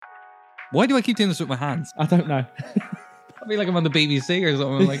Why do I keep doing this with my hands? I don't know. I feel like I'm on the BBC or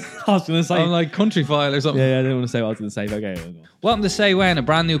something. Like I was going to say. I'm like Country File or something. Yeah, I didn't want to say what I was going to say. But okay. Welcome to Say When, a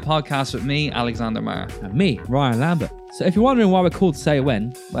brand new podcast with me, Alexander Marr. And me, Ryan Lambert. So if you're wondering why we're called Say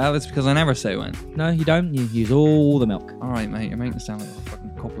When, Well, it's because I never say when. no, you don't. You use all the milk. All right, mate, you're making it sound like a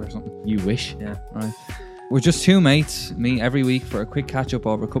fucking couple or something. You wish. Yeah, all right. We're just two mates, meet every week for a quick catch up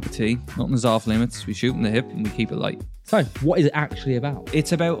over a cup of tea. Nothing is off limits. We shoot in the hip and we keep it light. So, what is it actually about?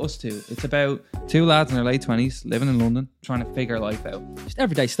 It's about us two. It's about two lads in their late 20s living in London, trying to figure life out. Just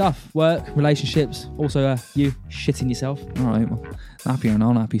everyday stuff. Work, relationships. Also, you shitting yourself. All right, well, nappy or no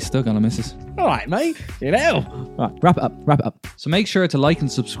nappy, still gonna miss us. All right, mate. You know. All right, wrap it up. So make sure to like and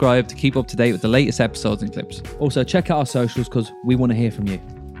subscribe to keep up to date with the latest episodes and clips. Also, check out our socials because we want to hear from you.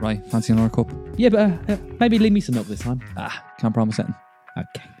 Right, fancy another cup? Yeah, but maybe leave me some milk this time. Can't promise anything.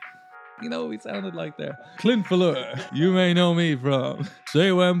 Okay. You know what we sounded like there? Clint Fuller. You may know me from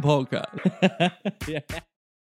Say When Podcast. Yeah.